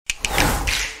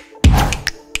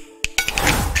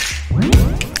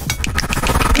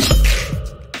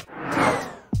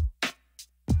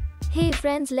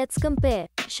friends, let's compare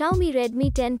Xiaomi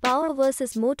Redmi 10 Power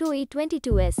vs Moto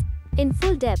E22s in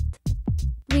full depth.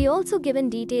 We also given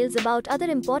details about other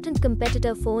important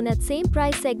competitor phone at same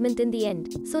price segment in the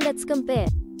end, so let's compare.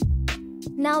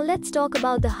 Now let's talk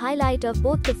about the highlight of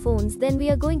both the phones, then we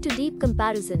are going to deep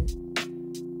comparison.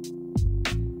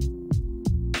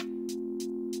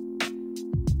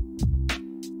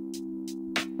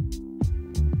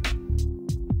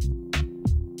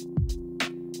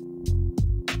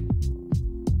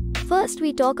 First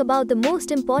we talk about the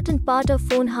most important part of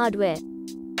phone hardware.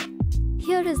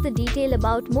 Here is the detail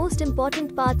about most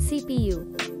important part CPU.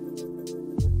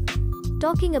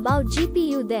 Talking about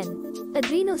GPU then,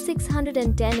 Adreno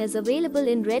 610 is available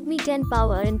in Redmi 10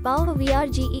 Power and Power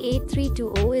Vs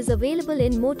Ge832 is available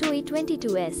in Moto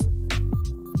E22s.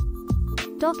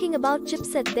 Talking about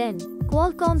chipset then,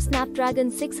 Qualcomm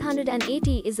Snapdragon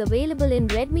 680 is available in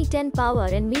Redmi 10 Power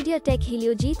and MediaTek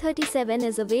Helio G37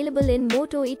 is available in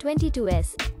Moto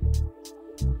E22s.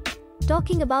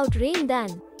 Talking about RAM then,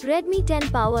 Redmi 10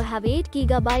 Power have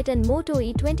 8GB and Moto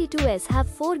E22s have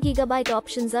 4GB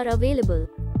options are available.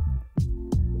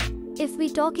 If we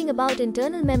talking about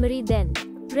internal memory then,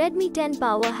 Redmi 10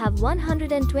 Power have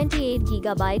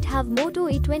 128GB, have Moto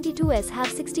E22s have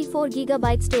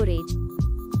 64GB storage.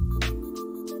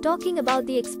 Talking about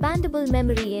the expandable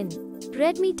memory in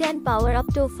Redmi 10 Power up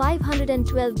to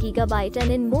 512GB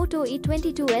and in Moto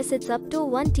E22s it's up to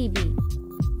 1TB.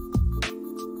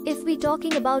 If we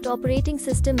talking about operating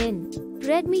system in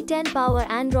Redmi 10 Power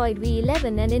Android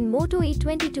V11 and in Moto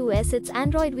E22s it's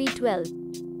Android V12.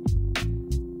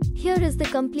 Here is the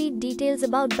complete details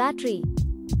about battery.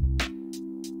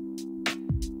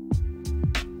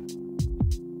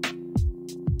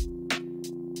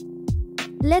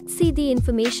 Let's see the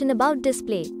information about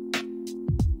display.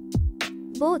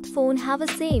 Both phone have a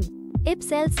same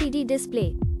IPS LCD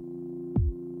display.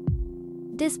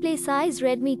 Display size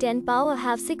Redmi 10 Power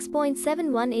have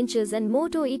 6.71 inches and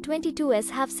Moto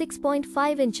E22s have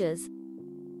 6.5 inches.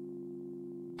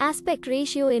 Aspect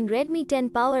ratio in Redmi 10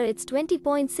 Power it's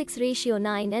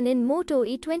 20.6:9 and in Moto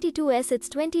E22s it's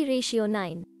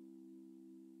 20:9.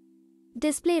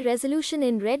 Display resolution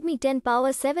in Redmi 10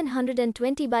 Power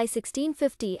 720 by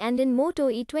 1650 and in Moto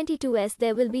E22s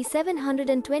there will be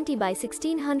 720 by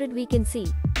 1600 we can see.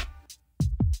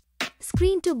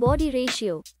 Screen to body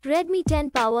ratio, Redmi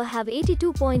 10 Power have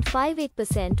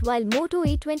 82.58% while Moto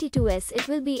E22s it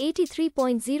will be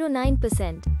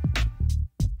 83.09%.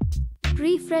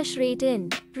 Refresh rate in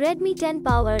Redmi 10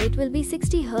 Power it will be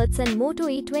 60Hz and Moto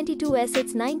E22s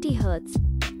it's 90Hz.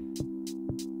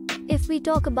 If we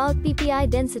talk about PPI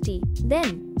density,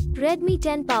 then Redmi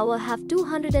 10 Power have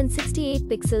 268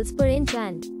 pixels per inch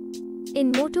and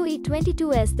in Moto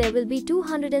E22s there will be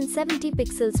 270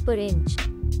 pixels per inch.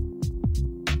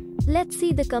 Let's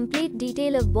see the complete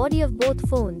detail of body of both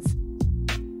phones.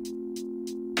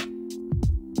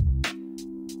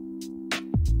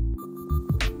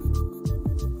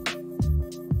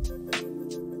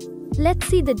 Let's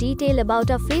see the detail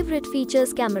about our favorite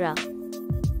features camera.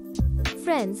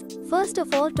 Friends, first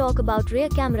of all talk about rear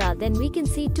camera, then we can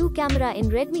see two camera in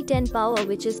Redmi 10 Power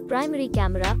which is primary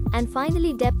camera and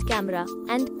finally depth camera,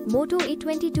 and Moto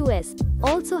E22s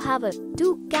also have a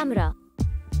two camera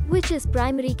which is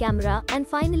primary camera and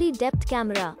finally depth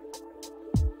camera.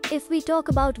 If we talk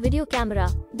about video camera,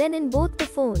 then in both the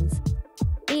phones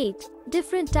 8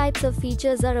 different types of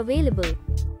features are available.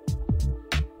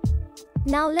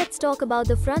 Now let's talk about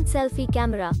the front selfie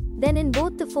camera, then in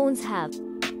both the phones have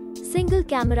single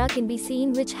camera can be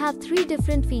seen which have 3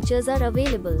 different features are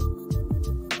available.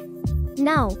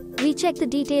 Now, we check the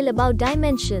detail about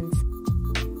dimensions.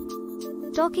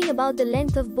 Talking about the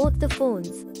length of both the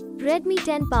phones, Redmi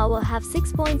 10 Power have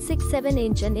 6.67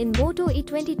 inch and in Moto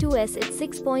E22s it's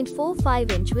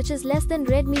 6.45 inch which is less than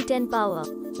Redmi 10 Power.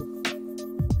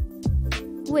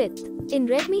 Width in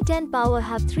Redmi 10 Power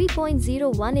have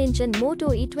 3.01 inch and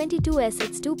Moto E22s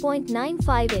it's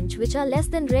 2.95 inch which are less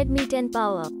than Redmi 10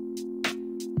 Power.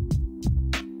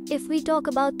 If we talk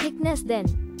about thickness then,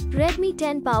 Redmi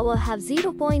 10 Power have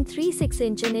 0.36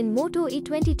 inch and in Moto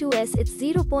E22s it's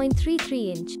 0.33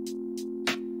 inch.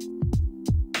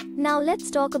 Now let's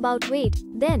talk about weight,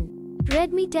 then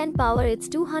Redmi 10 Power it's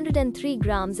 203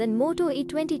 grams and Moto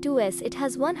E22s it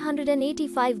has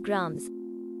 185 grams.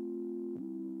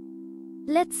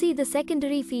 Let's see the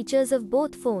secondary features of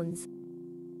both phones.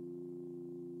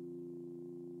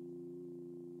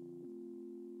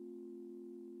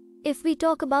 If we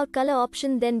talk about color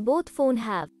option, then both phone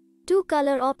have 2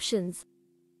 color options.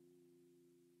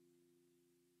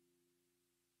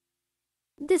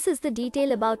 This is the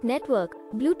detail about network,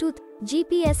 Bluetooth,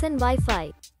 GPS and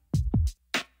Wi-Fi.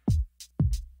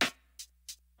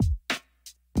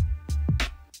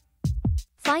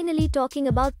 Finally talking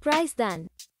about price then.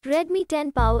 Redmi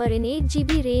 10 Power in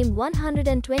 8GB RAM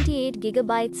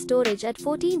 128GB storage at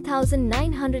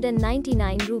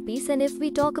 14,999 rupees, and if we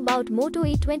talk about Moto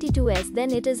E22s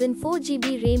then it is in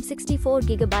 4GB RAM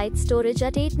 64GB storage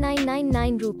at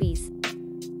 8,999 rupees.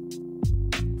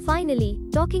 Finally,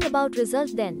 talking about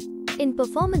result then. In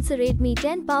performance Redmi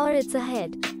 10 Power it's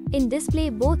ahead. In display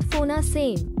both phone are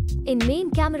same. In main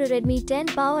camera Redmi 10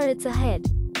 Power it's ahead.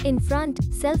 In front,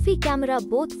 selfie camera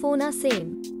both phone are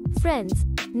same. Friends,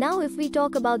 now if we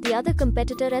talk about the other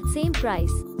competitor at same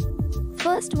price.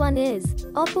 First one is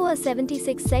Oppo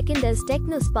A76, second is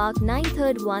Tecno Spark 9,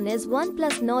 third one is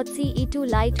OnePlus Nord CE2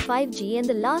 Lite 5G, and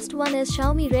the last one is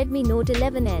Xiaomi Redmi Note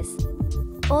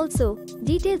 11s. Also,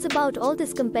 details about all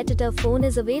this competitor phone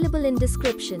is available in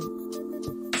description.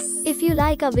 If you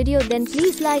like our video then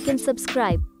please like and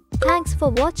subscribe. Thanks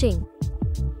for watching.